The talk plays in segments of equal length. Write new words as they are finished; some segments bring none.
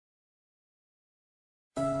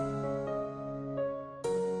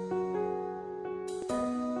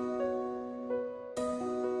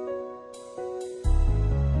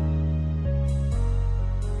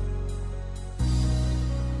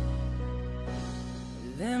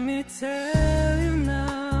Let me tell you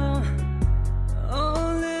now,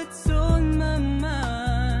 all that's on my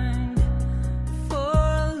mind. For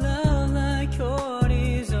a love like yours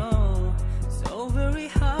is so very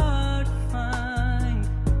hard to find.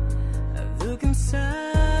 I look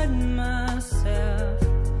inside myself,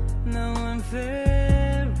 now I'm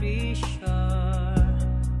very sure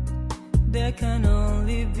there can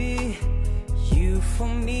only be you for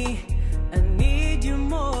me. I need you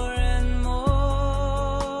more and more.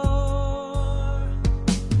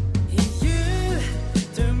 You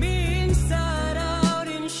turn me inside out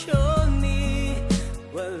and show me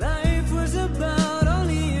what life was about.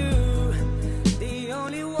 Only you, the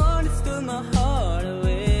only one that stole my heart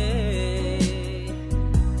away.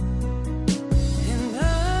 And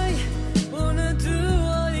I wanna do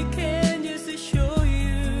all I can just to show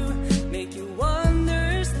you, make you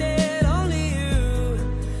understand. Only you,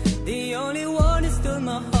 the only one that stole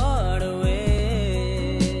my heart away.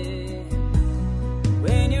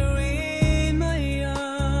 When you're in my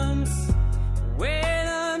arms, when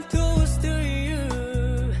I'm close to you,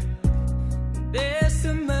 there's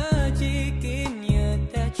some magic in your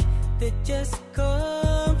touch that just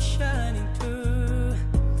comes shining through.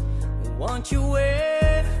 Want you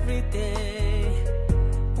every day,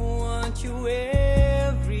 want you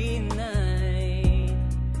every night.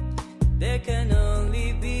 There can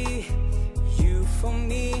only be you for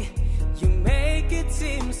me. You make it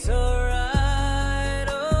seem so right,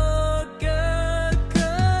 oh girl,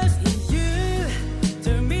 'cause you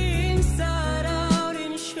turn me inside out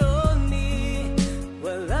and show me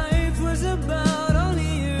what life was about.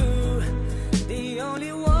 Only you, the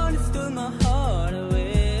only one that stole my heart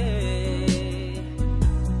away.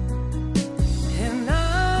 And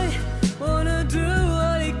I wanna do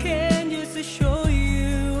all I can just to show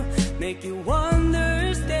you, make you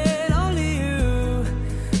understand. Only you,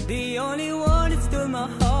 the only one that stole my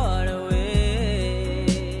heart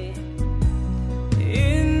away.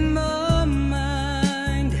 In my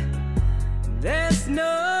mind, there's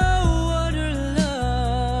no other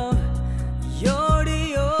love. You're the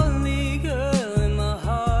only girl in my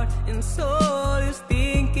heart and soul is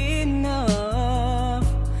thinking of.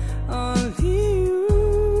 Only you,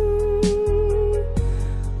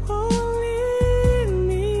 only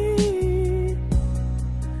me.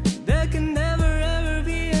 There can never ever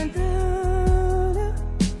be another.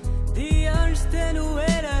 Do you understand the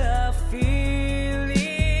way that I feel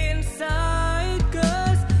inside?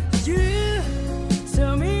 'Cause you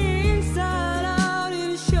tell me inside out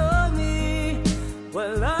and show me what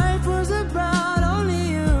life was about. Only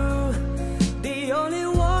you, the only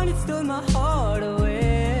one that stole my heart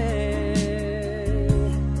away.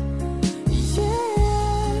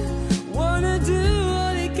 Yeah, wanna do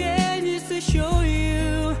all I can just to show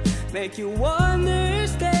you, make you wonder.